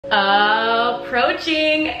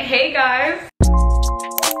Approaching. Hey guys.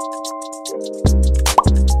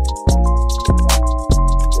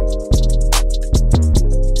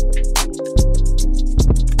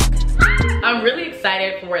 I'm really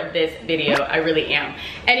excited for this video. I really am.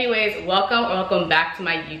 Anyways, welcome back to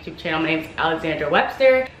my YouTube channel. My name is Alexandra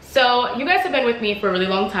Webster. So you guys have been with me for a really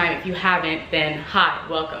long time. If you haven't, then hi,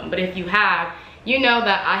 welcome. But if you have, you know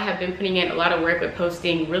that I have been putting in a lot of work with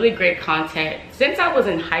posting really great content since I was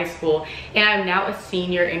in high school, and I'm now a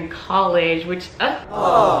senior in college, which is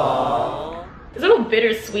a little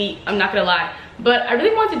bittersweet, I'm not gonna lie. But I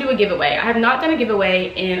really want to do a giveaway. I have not done a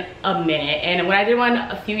giveaway in a minute, and when I did one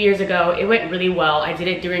a few years ago, it went really well. I did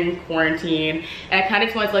it during quarantine, and I kind of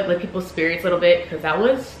just wanted to like lift people's spirits a little bit because that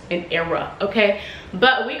was an era, okay?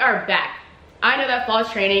 But we are back. I know that fall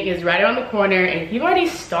training is right around the corner, and if you've already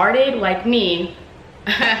started like me,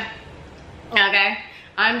 okay,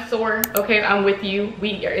 I'm sore, okay, I'm with you,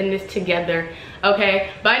 we are in this together,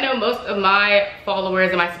 okay? But I know most of my followers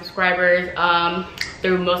and my subscribers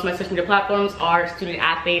through most of my social media platforms are student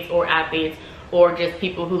athletes or just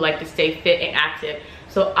people who like to stay fit and active.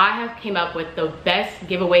 So I have came up with the best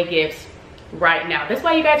giveaway gifts right now. That's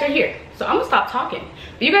why you guys are here. So I'm gonna stop talking.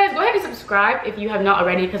 But you guys go ahead and subscribe if you have not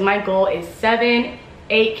already, because my goal is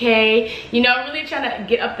 8K. You know, I'm really trying to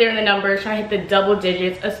get up there in the numbers, trying to hit the double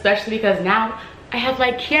digits, especially because now I have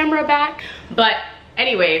my camera back. But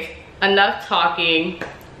anyways, enough talking.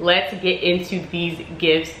 Let's get into these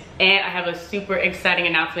gifts. And I have a super exciting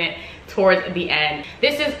announcement towards the end.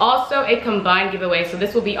 This is also a combined giveaway, so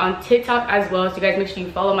this will be on TikTok as well. So you guys make sure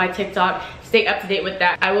you follow my TikTok, stay up to date with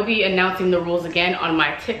that. I will be announcing the rules again on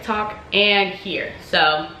my TikTok and here.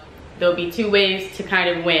 So there'll be two ways to kind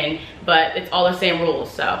of win, but it's all the same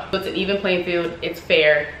rules. So it's an even playing field, it's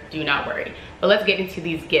fair, do not worry. But let's get into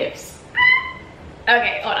these gifts.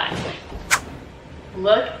 Okay, hold on.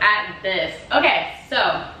 Look at this. Okay,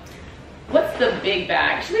 so what's the big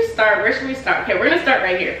bag? Should we start? Where should we start? Okay, we're gonna start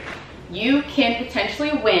right here. You can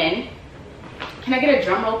potentially win. Can I get a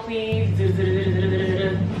drum roll, please?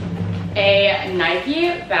 A Nike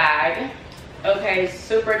bag. Okay,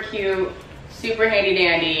 super cute, super handy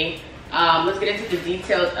dandy. Let's get into the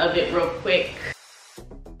details of it real quick.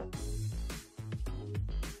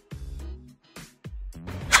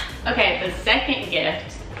 Okay, the second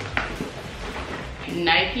gift,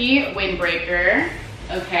 Nike windbreaker.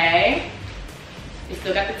 Okay, it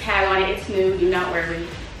still got the tag on it, it's new, do not worry.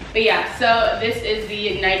 But yeah, so this is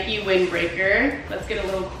the Nike windbreaker. Let's get a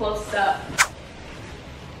little close up.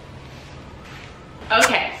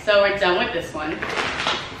 Okay, so we're done with this one.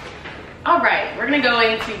 All right, we're gonna go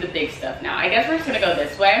into the big stuff now. I guess we're just gonna go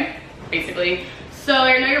this way, basically. So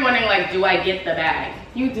I know you're wondering, like, do I get the bag?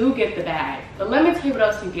 You do get the bag, but let me tell you what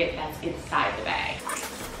else you get that's inside the bag.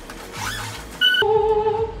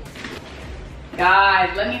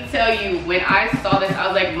 Guys, let me tell you, when I saw this, I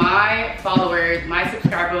was like, my followers, my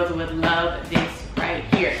subscribers would love this right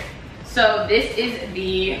here. So this is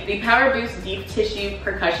the Power Boost Deep Tissue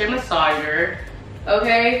Percussion Massager.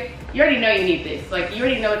 Okay, you already know you need this. Like, you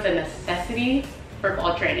already know it's a necessity for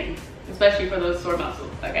fall training, especially for those sore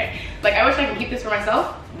muscles, okay? Like, I wish I could keep this for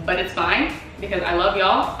myself, but it's fine because I love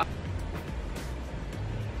y'all.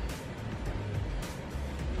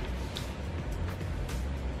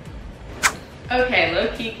 Okay, low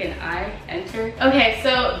key, can I enter? Okay,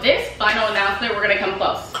 so this final announcement, we're gonna come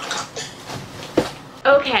close.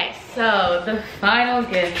 Okay, so the final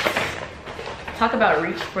gift. Talk about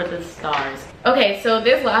reach for the stars. Okay, so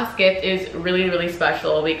this last gift is really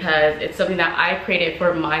special because it's something that I created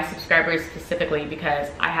for my subscribers specifically, because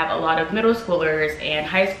I have a lot of middle schoolers and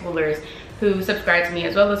high schoolers who subscribe to me,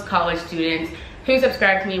 as well as college students who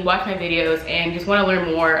subscribe to me, watch my videos, and just want to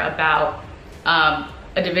learn more about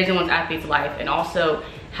a Division I athlete's life, and also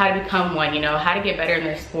how to become one, you know, how to get better in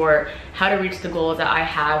their sport, how to reach the goals that I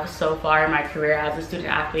have so far in my career as a student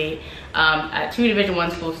athlete at 2 Division I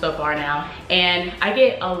schools so far now. And I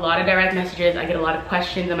get a lot of direct messages, I get a lot of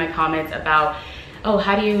questions in my comments about, oh,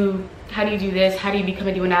 how do you do this? How do you become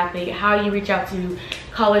a D1 athlete? How do you reach out to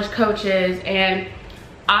college coaches? And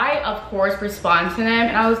I, of course, respond to them.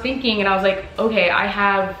 And I was thinking, and I was like, okay, I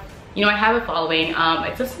have a following.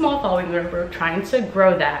 It's a small following, we're trying to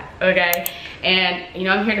grow that, okay? And, you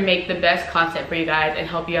know, I'm here to make the best content for you guys and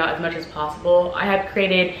help you out as much as possible. I have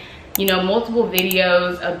created, you know, multiple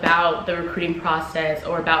videos about the recruiting process,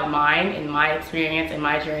 or about mine and my experience and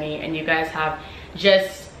my journey, and you guys have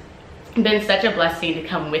just been such a blessing to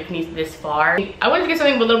come with me this far. I wanted to get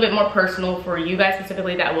something a little bit more personal for you guys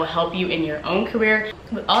specifically that will help you in your own career.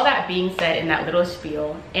 With all that being said in that little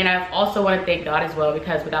spiel, and I also want to thank God as well,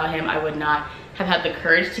 because without him I would not have had the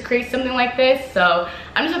courage to create something like this. So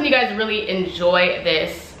I'm just hoping you guys really enjoy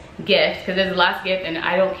this gift, because it's the last gift and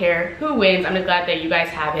I don't care who wins. I'm just glad that you guys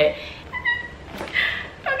have it.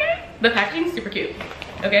 Okay, the packaging is super cute.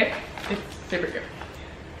 Okay, it's super cute.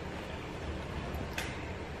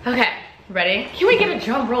 Okay, ready? Can we get a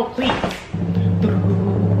drum roll, please?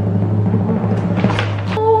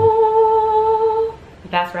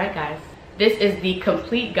 That's right, guys. This is the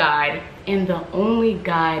complete guide and the only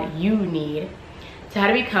guide you need to how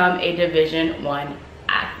to become a Division I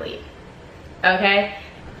athlete. Okay?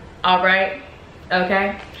 All right?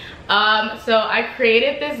 Okay? So I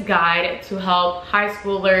created this guide to help high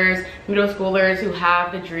schoolers, middle schoolers who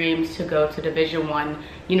have the dreams to go to Division I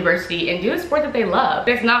university and do a sport that they love.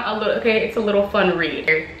 It's not a little, okay, it's a little fun read.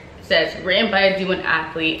 It says, written by a D1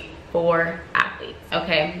 athlete for athletes,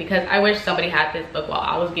 okay? Because I wish somebody had this book while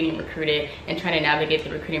I was getting recruited and trying to navigate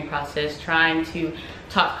the recruiting process, trying to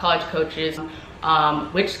talk to college coaches,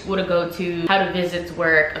 which school to go to, how do visits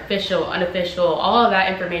work, official, unofficial, all of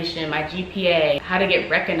that information, my GPA, how to get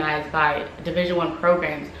recognized by Division I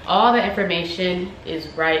programs. All the information is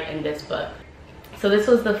right in this book. So this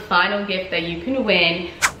was the final gift that you can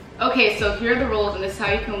win. Okay, so here are the rules and this is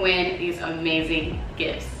how you can win these amazing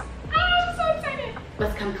gifts. I'm so excited.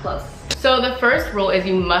 Let's come close. So the first rule is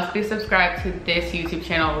you must be subscribed to this YouTube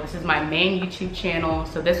channel. This is my main YouTube channel.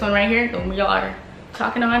 So this one right here, the one y'all are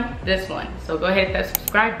talking on, this one. So go ahead and hit that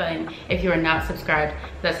subscribe button if you are not subscribed.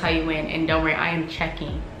 That's how you win. And don't worry, I am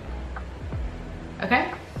checking.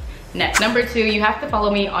 Okay? Next, number 2, you have to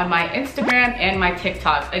follow me on my Instagram and my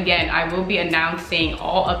TikTok. Again, I will be announcing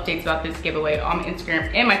all updates about this giveaway on my Instagram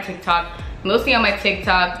and my TikTok. Mostly on my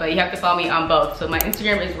TikTok, but you have to follow me on both. So my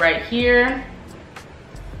Instagram is right here.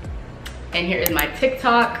 And here is my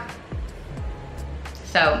TikTok.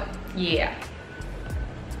 So, yeah.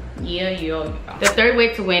 The third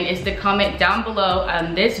way to win is to comment down below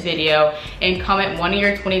on this video and comment one of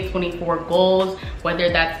your 2024 goals, whether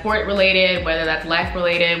that's sport related, whether that's life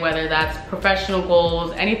related, whether that's professional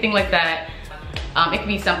goals, anything like that. It could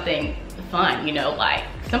be something fun, you know, like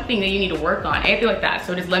something that you need to work on, anything like that.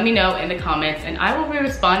 So just let me know in the comments and I will be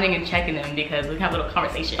responding and checking them because we can have a little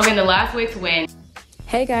conversation. Okay, and the last way to win.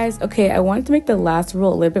 Hey guys, okay, I wanted to make the last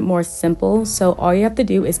rule a little bit more simple. So all you have to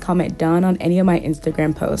do is comment done on any of my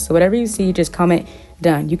Instagram posts. So whatever you see, just comment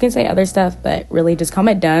done. You can say other stuff, but really just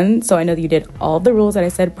comment done so I know that you did all the rules that I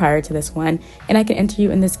said prior to this one and I can enter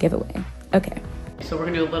you in this giveaway. Okay. So we're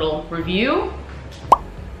gonna do a little review.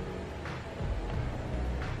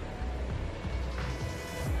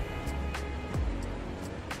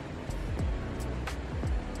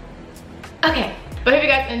 Okay. But I hope you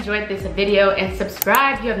guys enjoyed this video and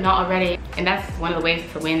subscribe if you have not already. And that's one of the ways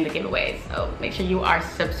to win the giveaways. So make sure you are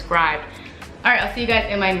subscribed. All right, I'll see you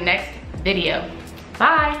guys in my next video.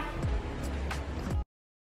 Bye.